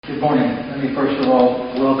Good morning. Let me first of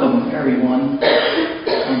all welcome everyone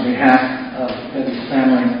on behalf of Betty's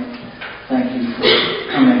family. Thank you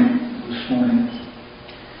for coming this morning.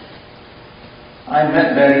 I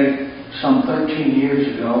met Betty some 13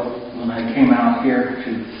 years ago when I came out here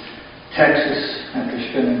to Texas after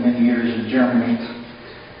spending many years in Germany.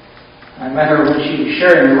 I met her when she was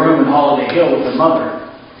sharing a room in Holiday Hill with her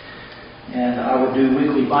mother, and I would do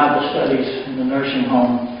weekly Bible studies in the nursing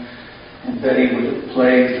home, and Betty would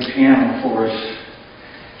play the piano for us.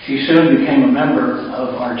 She soon became a member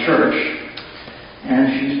of our church,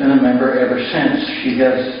 and she's been a member ever since. She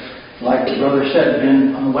has, like the brother said,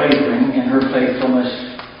 been unwavering in her faithfulness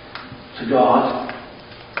to God,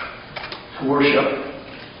 to worship,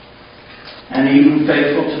 and even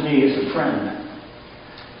faithful to me as a friend.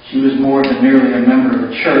 She was more than merely a member of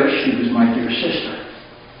the church. She was my dear sister,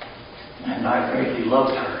 and I greatly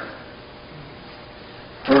loved her.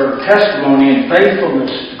 Her testimony and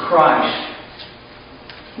faithfulness to Christ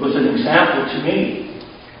was an example to me,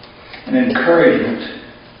 an encouragement.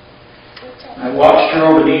 I watched her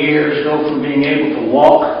over the years go from being able to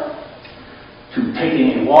walk to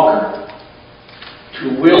taking a walker to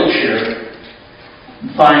a wheelchair,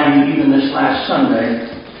 and finally, even this last Sunday,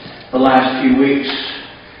 the last few weeks,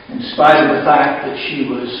 in spite of the fact that she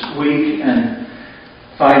was weak and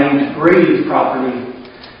fighting to breathe properly,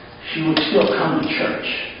 she would still come to church.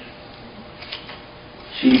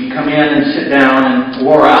 She'd come in and sit down and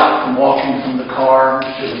wore out from walking from the car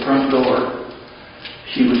to the front door.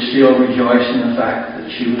 She would still rejoice in the fact that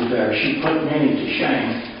she was there. She put many to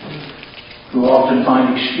shame who often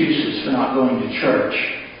find excuses for not going to church.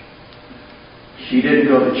 She didn't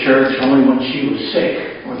go to church only when she was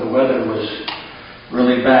sick or the weather was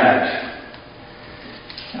really bad.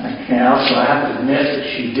 I have to admit that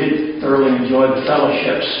she did thoroughly enjoy the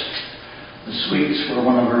fellowships. The sweets were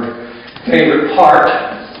one of her favorite part.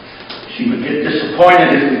 She would get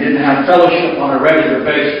disappointed if we didn't have fellowship on a regular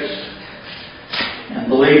basis. And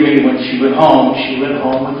believe me, when she went home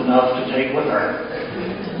with enough to take with her,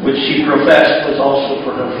 which she professed was also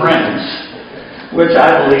for her friends, which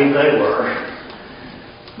I believe they were.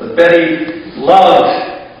 But Betty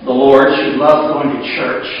loved the Lord. She loved going to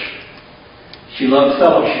church. She loved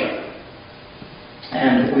fellowship.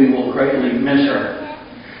 And we will greatly miss her.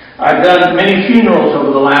 I've done many funerals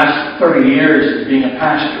over the last 30 years as being a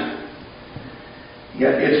pastor.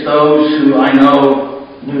 Yet it's those who I know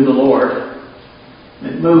knew the Lord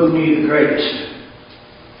that moved me the greatest.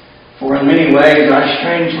 For in many ways I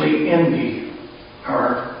strangely envy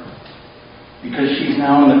her, because she's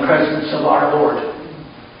now in the presence of our Lord,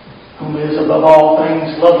 whom is above all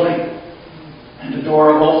things lovely and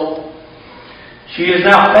adorable. She is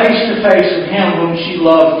now face to face with Him whom she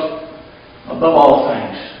loved above all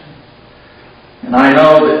things. And I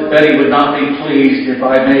know that Betty would not be pleased if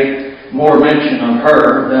I made more mention of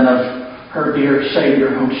her than of her dear Savior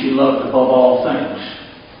whom she loved above all things.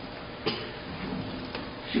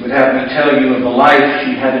 She would have me tell you of the life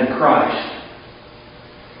she had in Christ.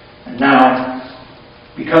 And now,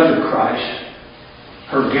 because of Christ,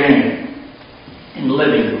 her gain in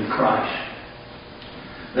living with Christ.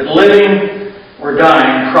 That living or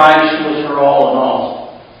dying, Christ was her all in all.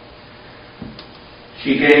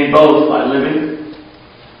 She gained both by living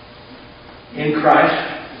in Christ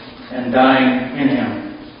and dying in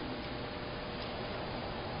Him.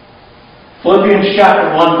 Philippians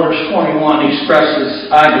chapter 1 verse 21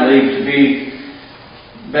 expresses, I believe, to be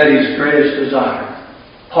Betty's greatest desire.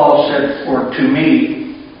 Paul said, "For to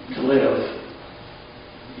me to live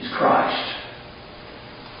is Christ,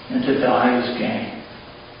 and to die is gain."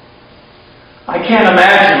 I can't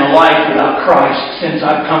imagine a life without Christ since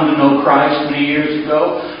I've come to know Christ many years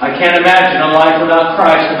ago. I can't imagine a life without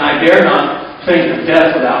Christ, and I dare not think of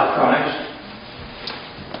death without Christ.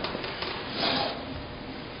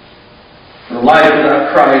 For life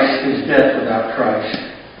without Christ is death without Christ.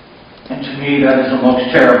 And to me that is a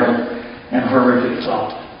most terrible and horrific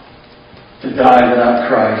thought. To die without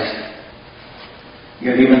Christ.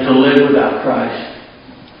 Yet even to live without Christ.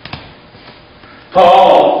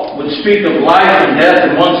 Paul would speak of life and death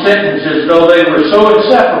in one sentence as though they were so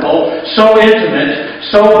inseparable, so intimate,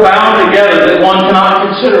 so bound together that one cannot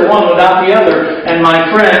consider one without the other. And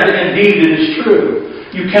my friend, indeed it is true.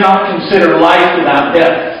 You cannot consider life without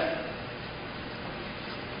death.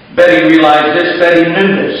 Betty realized this. Betty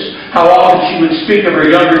knew this. How often she would speak of her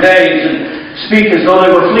younger days and speak as though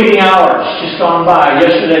they were fleeting hours just gone by.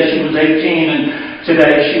 Yesterday she was 18 and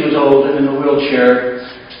today she was old and in a wheelchair.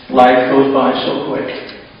 Life goes by so quick.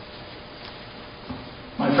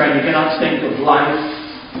 My friend, you cannot think of life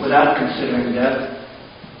without considering death.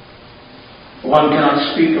 One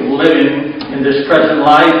cannot speak of living in this present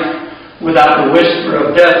life without the whisper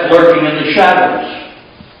of death lurking in the shadows.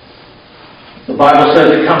 The Bible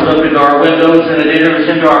says it comes up into our windows and it enters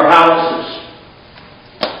into our houses.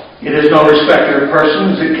 It is no respecter of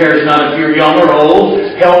persons. It cares not if you're young or old,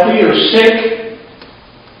 healthy or sick.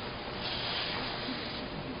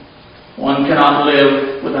 One cannot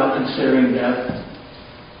live without considering death.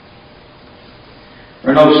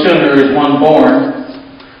 For no sooner is one born,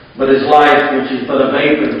 but his life, which is but a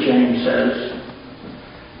vapor, James says,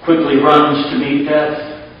 quickly runs to meet death.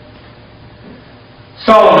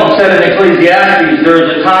 Solomon said in Ecclesiastes, there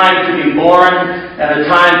is a time to be born and a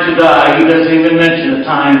time to die. He doesn't even mention a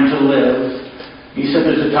time to live. He said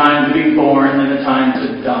there's a time to be born and a time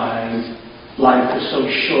to die. Life is so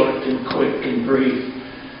short and quick and brief,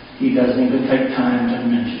 he doesn't even take time to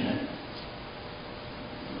mention it.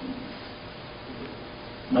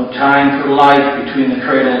 No time for life between the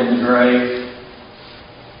cradle and the grave.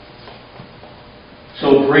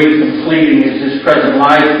 So brief and fleeting is this present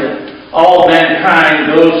life that all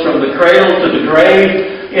mankind goes from the cradle to the grave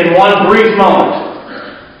in one brief moment.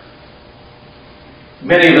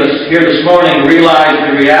 Many of us here this morning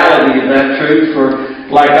realize the reality of that truth,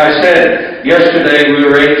 for like I said, yesterday we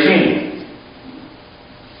were 18.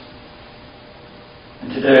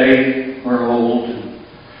 And today we're old,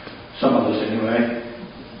 some of us anyway.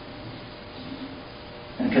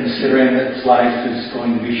 And considering that life is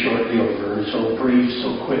going to be shortly over, so brief,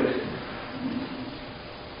 so quick.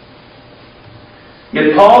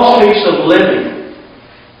 Yet Paul speaks of living.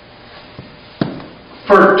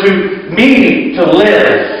 For to me to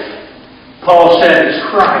live, Paul said, is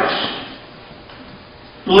Christ.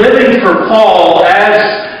 Living for Paul,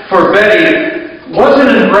 as for Betty,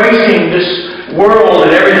 wasn't embracing this world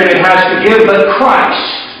and everything it has to give, but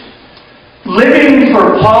Christ. Living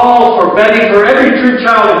for Paul, for Betty, for every true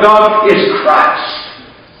child of God is Christ.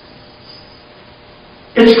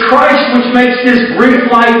 It's Christ which makes this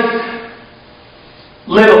brief life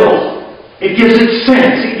livable. It gives it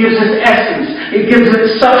sense. It gives it essence. It gives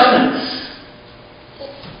it substance.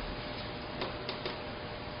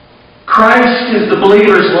 Christ is the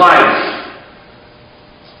believer's life.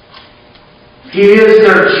 He is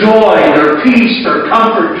their joy, their peace, their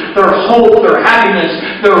comfort, their hope, their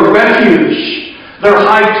happiness, their refuge, their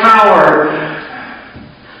high tower.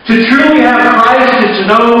 To truly have Christ is to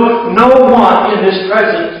know no want in this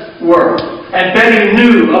present world. And Betty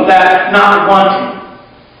knew of that not wanting.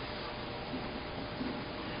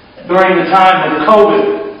 During the time of COVID,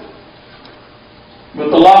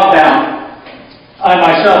 with the lockdown, I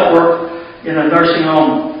myself work in a nursing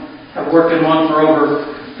home. I've worked in one for over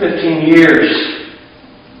 15 years.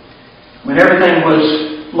 When everything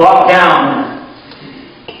was locked down,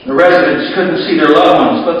 the residents couldn't see their loved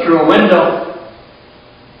ones but through a window.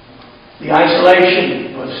 The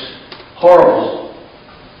isolation was horrible.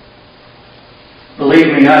 Believe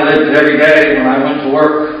me, I lived it every day when I went to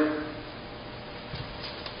work.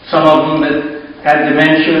 Some of them that had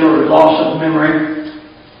dementia or loss of memory,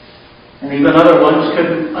 and even other ones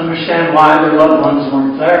couldn't understand why their loved ones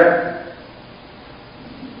weren't there,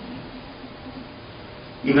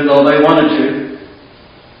 even though they wanted to.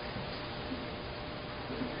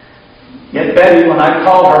 Yet Betty, when I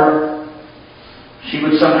called her, she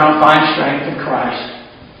would somehow find strength in Christ.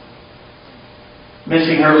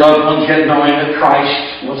 Missing her loved ones, yet knowing that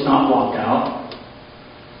Christ was not locked out,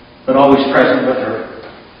 but always present with her.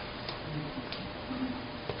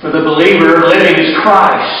 For the believer, living is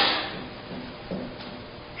Christ.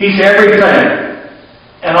 He's everything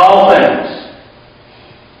and all things.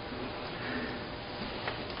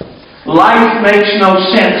 Life makes no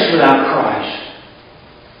sense without Christ.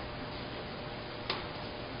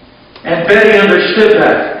 And Betty understood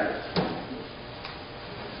that.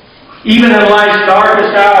 Even in life's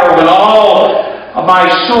darkest hour, when all of my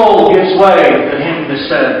soul gives way, the hymn has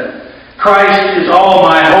said, Christ is all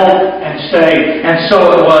my hope and stay, and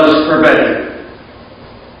so it was for Betty.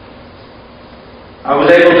 I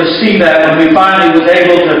was able to see that when we finally was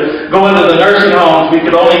able to go into the nursing homes. We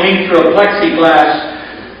could only meet through a plexiglass,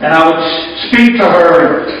 and I would speak to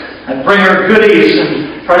her and bring her goodies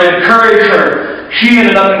and try to encourage her. She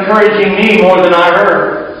ended up encouraging me more than I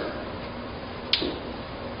heard.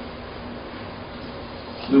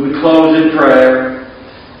 We would close in prayer.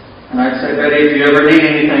 And I'd say, Betty, if you ever need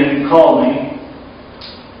anything, you call me.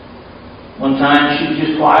 One time she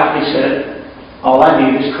just quietly said, all I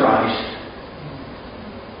need is Christ.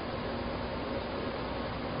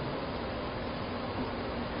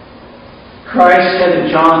 Christ said in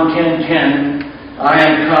John 10:10, I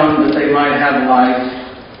am come that they might have life,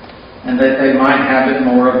 and that they might have it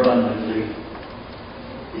more abundantly.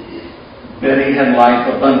 Betty had life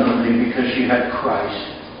abundantly because she had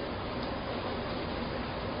Christ.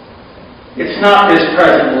 It's not this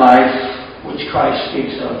present life which Christ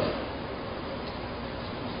speaks of,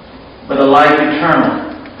 but a life eternal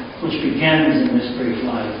which begins in this brief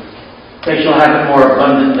life. They shall have it more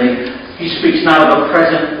abundantly. He speaks not of a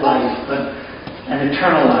present life, but an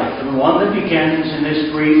eternal life, and one that begins in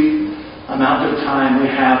this brief amount of time we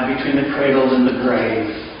have between the cradle and the grave.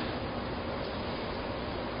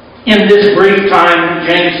 In this brief time,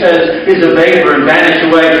 James says, is a vapor and vanish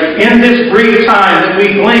away. In this brief time that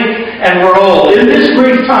we blink and we're old, in this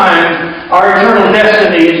brief time, our eternal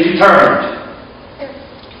destiny is determined.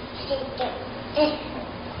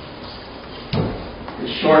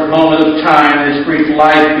 This short moment of time, this brief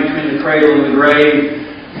life between the cradle and the grave,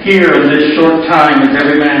 here in this short time is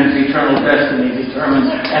every man's eternal destiny determined.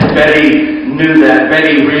 And Betty knew that.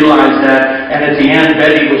 Betty realized that. And at the end,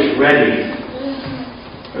 Betty was ready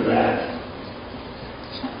for that.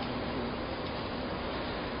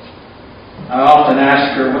 I often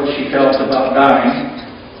asked her what she felt about dying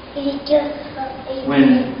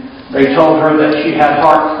when they told her that she had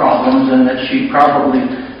heart problems and that she probably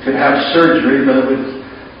could have surgery, but it would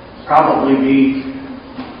probably be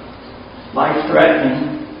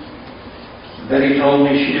life-threatening. Betty told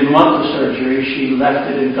me she didn't want the surgery. She left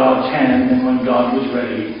it in God's hand, and when God was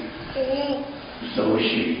ready, so was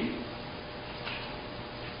she.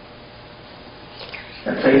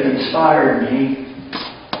 That faith inspired me.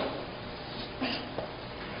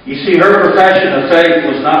 You see, her profession of faith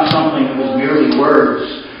was not something that was merely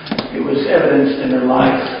words. It was evidenced in her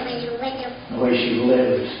life, the way she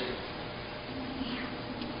lived.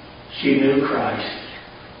 She knew Christ.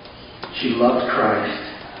 She loved Christ.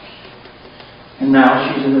 And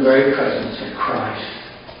now she's in the very presence of Christ.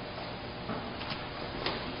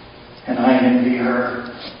 And I envy her.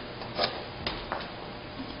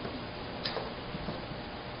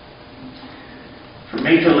 For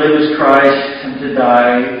me to live is Christ, and to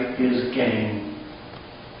die is gain.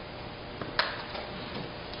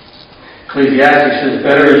 Ecclesiastes says,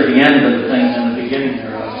 better is the end of the things than the beginning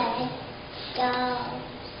thereof.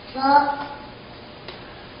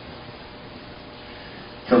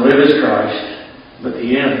 To live is Christ, but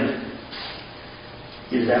the end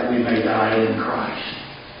is that we may die in Christ.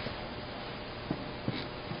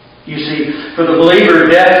 You see, for the believer,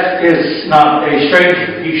 death is not a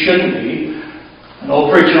stranger. He shouldn't be. An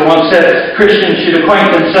old preacher once said Christians should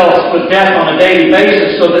acquaint themselves with death on a daily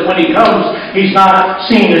basis so that when he comes, he's not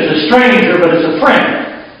seen as a stranger, but as a friend.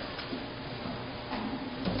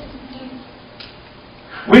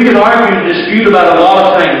 We could argue and dispute about a lot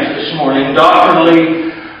of things this morning,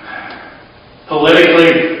 doctrinally,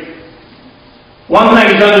 politically. One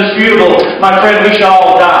thing is undisputable, my friend, we shall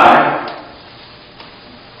all die.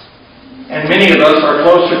 And many of us are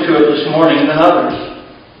closer to it this morning than others.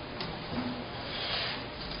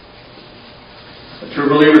 The true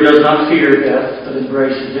believer does not fear death, but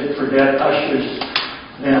embraces it, for death ushers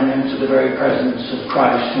them into the very presence of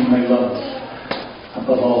Christ, whom they love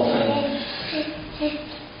above all things.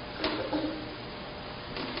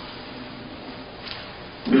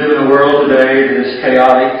 We live in a world today that is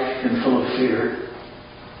chaotic and full of fear.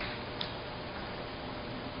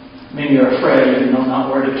 Many are afraid and know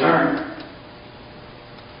not where to turn.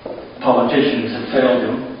 Politicians have failed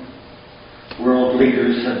them. World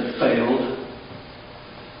leaders have failed.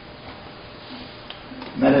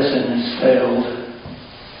 Medicine has failed.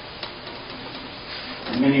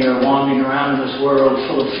 And many are wandering around in this world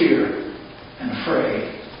full of fear and afraid.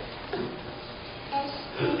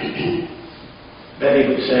 Betty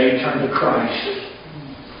would say, turn to Christ.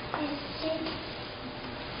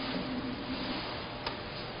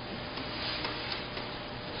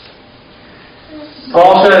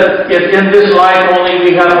 Paul said, if in this life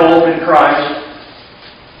only we have hope in Christ,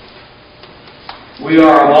 we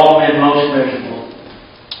are of all men most miserable.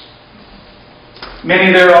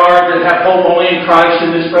 Many there are that have hope only in Christ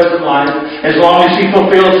in this present life. As long as He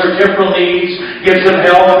fulfills their temporal needs, gives them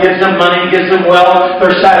health, gives them money, gives them wealth,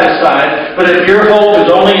 they're satisfied. But if your hope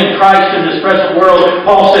is only in Christ in this present world,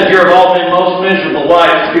 Paul said you're of all men most miserable. Why?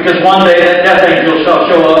 Because one day that death angel shall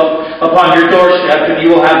show up upon your doorstep and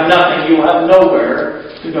you will have nothing. You will have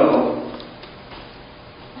nowhere to go.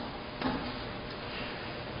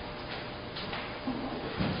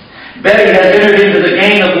 Betty has entered into the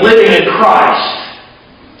game of living in Christ.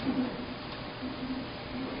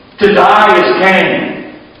 To die is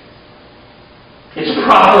gain. It's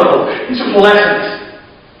profitable. It's pleasant.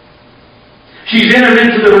 She's entered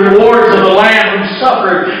into the rewards of the Lamb who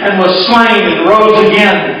suffered and was slain and rose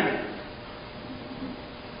again.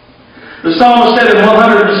 The psalmist said in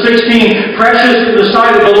 116, "Precious in the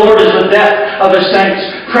sight of the Lord is the death of His saints."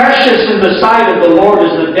 Precious in the sight of the Lord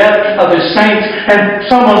is the death of His saints. And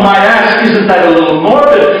someone might ask, isn't that a little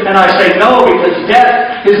morbid? And I say no, because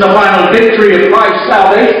death is the final victory of Christ's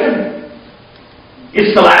salvation.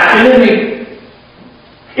 It's the last enemy.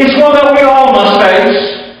 It's one that we all must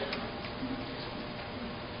face.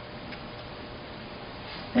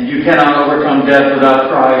 And you cannot overcome death without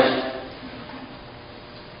Christ.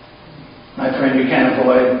 My friend, you can't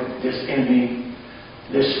avoid this enemy,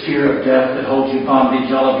 this fear of death that holds you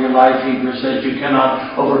bondage all of your life. Hebrews says you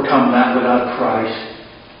cannot overcome that without Christ.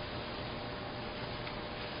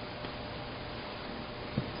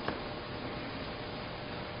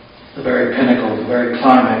 The very pinnacle, the very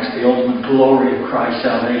climax, the ultimate glory of Christ's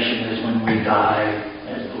salvation is when we die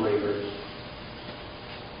as believers.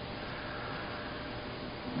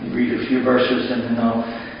 Let me read a few verses and then I'll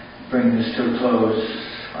bring this to a close.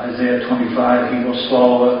 Isaiah 25, He will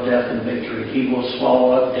swallow up death in victory. He will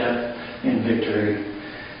swallow up death in victory.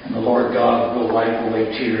 And the Lord God will wipe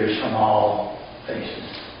away tears from all faces.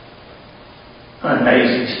 An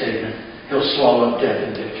amazing statement. He'll swallow up death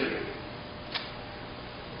in victory.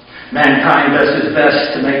 Mankind does his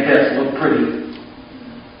best to make death look pretty.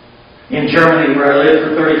 In Germany, where I lived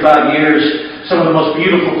for 35 years, some of the most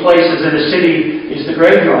beautiful places in the city is the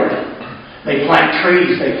graveyard. They plant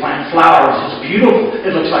trees, they plant flowers. It's beautiful.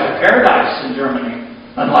 It looks like a paradise in Germany.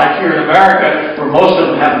 Unlike here in America, where most of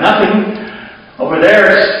them have nothing. Over there,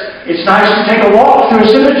 it's nice to take a walk through a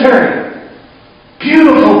cemetery.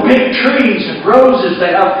 Beautiful big trees and roses.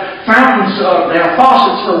 They have fountains, they have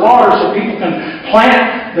faucets for water so people can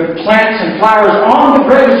plant their plants and flowers on the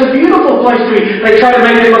grave. It's a beautiful place to be. They try to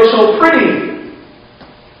make it look so pretty.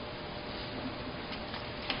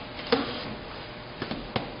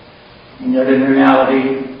 And yet in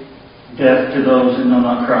reality, death to those who know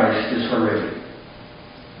not Christ is horrific.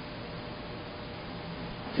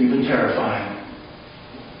 It's even terrifying.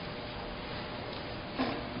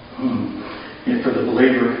 Yet for the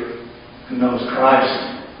believer who knows Christ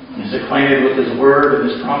and is acquainted with His Word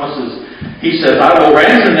and His promises, He says, "I will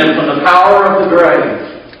ransom them from the power of the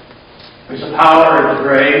grave." There's a power in the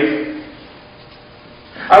grave.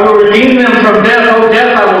 "I will redeem them from death. O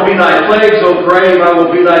death, I will be thy plagues. O grave, I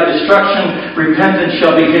will be thy destruction. Repentance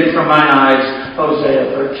shall be hid from mine eyes." Hosea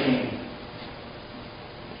 13.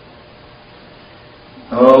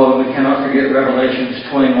 Oh, we cannot forget Revelations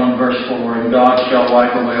 21 verse 4. "And God shall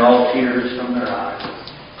wipe away all tears from their eyes."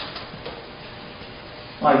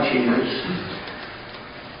 Why tears?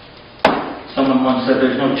 Someone once said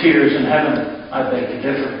there's no tears in heaven. I beg to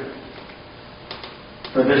differ.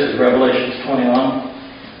 For this is Revelations 21.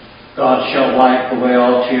 God shall wipe away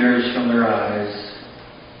all tears from their eyes.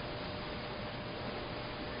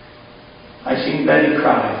 I've seen Betty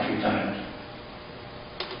cry a few times.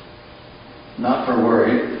 Not for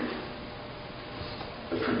worry,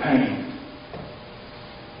 but for pain.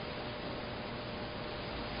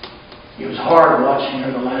 It was hard watching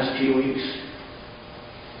her the last few weeks.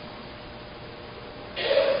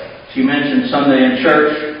 She mentioned Sunday in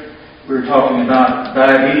church, we were talking about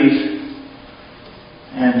diabetes.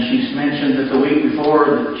 And she's mentioned that the week before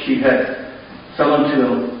that she had fell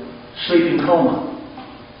into a sleeping coma.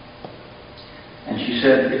 And she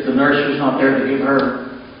said if the nurse was not there to give her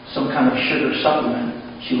some kind of sugar supplement,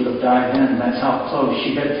 she would have died then. That's how close.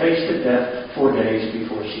 She had tasted death 4 days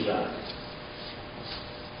before she died.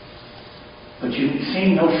 But you've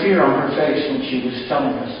seen no fear on her face when she was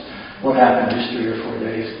telling us what happened just 3 or 4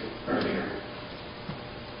 days earlier.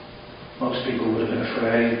 Most people would have been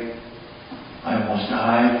afraid. I almost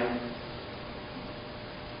died.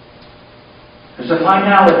 There's a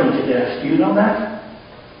finality to death. Do you know that?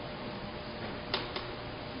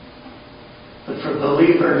 But for the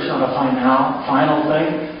believer, it's not a final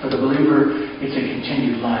thing. For the believer, it's a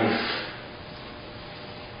continued life.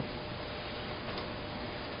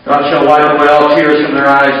 God shall wipe away all tears from their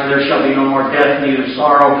eyes, and there shall be no more death, neither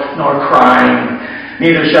sorrow nor crying.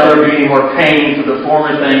 Neither shall there be any more pain, for the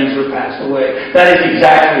former things are passed away. That is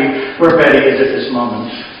exactly where Betty is at this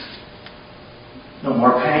moment. No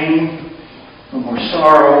more pain, no more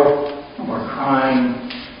sorrow, no more crying,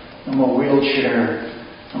 no more wheelchair,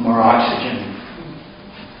 no more oxygen.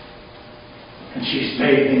 And she's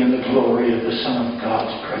bathing in the glory of the Son of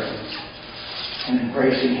God's presence and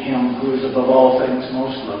embracing Him who is above all things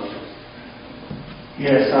most lovely.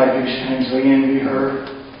 Yes, I do strangely envy her.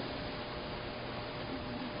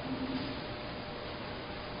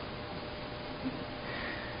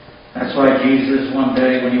 That's why Jesus, one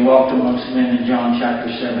day when He walked amongst men in John chapter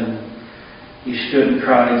 7, He stood and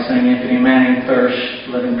cried, saying, If any man thirst,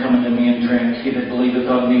 let him come unto me and drink. He that believeth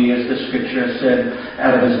on me, as the Scripture hath said,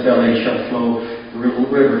 out of his belly shall flow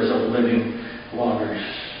rivers of living waters.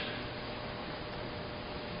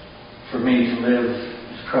 For me to live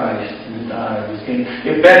is Christ, and to die is gain.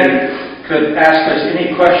 If Betty could ask us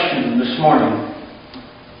any question this morning,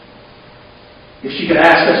 if she could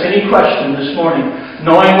ask us any question this morning,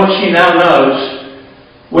 knowing what she now knows,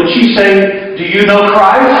 would she say, do you know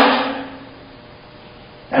Christ?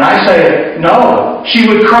 And I say, no. She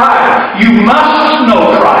would cry, you must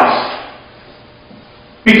know Christ.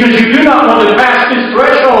 Because you do not want to pass this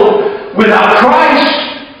threshold without Christ.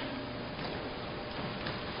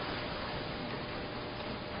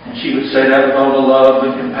 And she would say that with all the love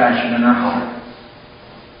and compassion in her heart.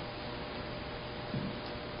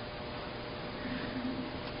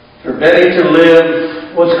 For Betty to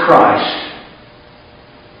live was Christ.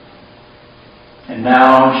 And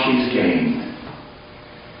now she's gained.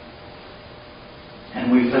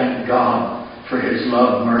 And we thank God for His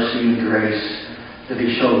love, mercy, and grace that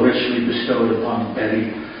He so richly bestowed upon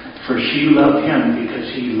Betty. For she loved Him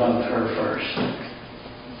because He loved her first.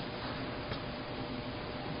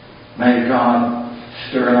 May God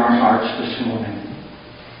stir in our hearts this morning.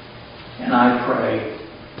 And I pray,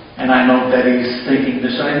 and I know Betty's thinking the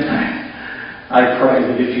same thing, I pray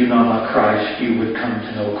that if you know not Christ, you would come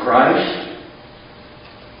to know Christ.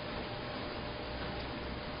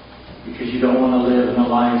 Because you don't want to live in a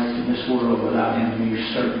life in this world without Him. You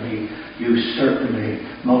certainly,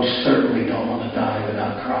 most certainly don't want to die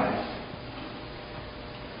without Christ.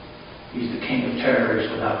 He's the King of terrors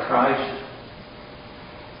without Christ.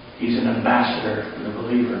 He's an ambassador for the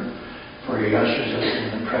believer, for He ushers us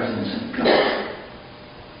into the presence of God.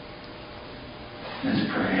 Let's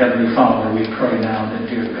pray. Heavenly Father, we pray now that,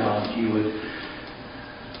 dear God, you would,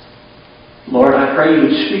 Lord, I pray you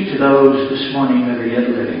would speak to those this morning that are yet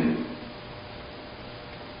living.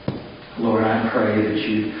 Lord, I pray that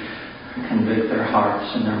you convict their hearts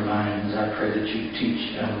and their minds. I pray that you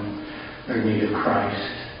teach them their need of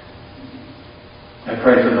Christ. I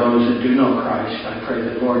pray for those that do know Christ. I pray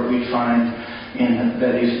that, Lord, we find in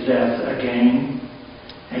Betty's death a gain,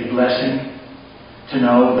 a blessing, to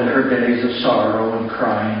know that her days of sorrow and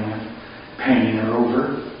crying and pain are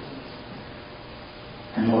over.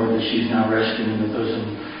 And, Lord, that she's now resting in the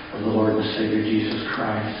bosom of the Lord and Savior Jesus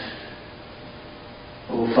Christ.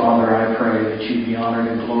 Oh, Father, I pray that you be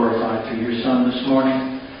honored and glorified through your Son this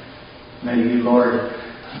morning. May you, Lord,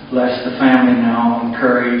 bless the family now,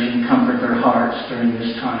 encourage and comfort their hearts during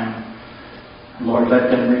this time. And Lord,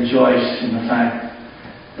 let them rejoice in the fact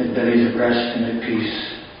that Betty's at rest and at peace.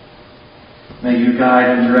 May you guide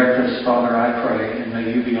and direct us, Father, I pray, and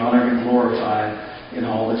may you be honored and glorified in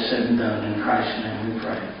all that's said and done. In Christ's name we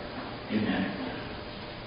pray. Amen.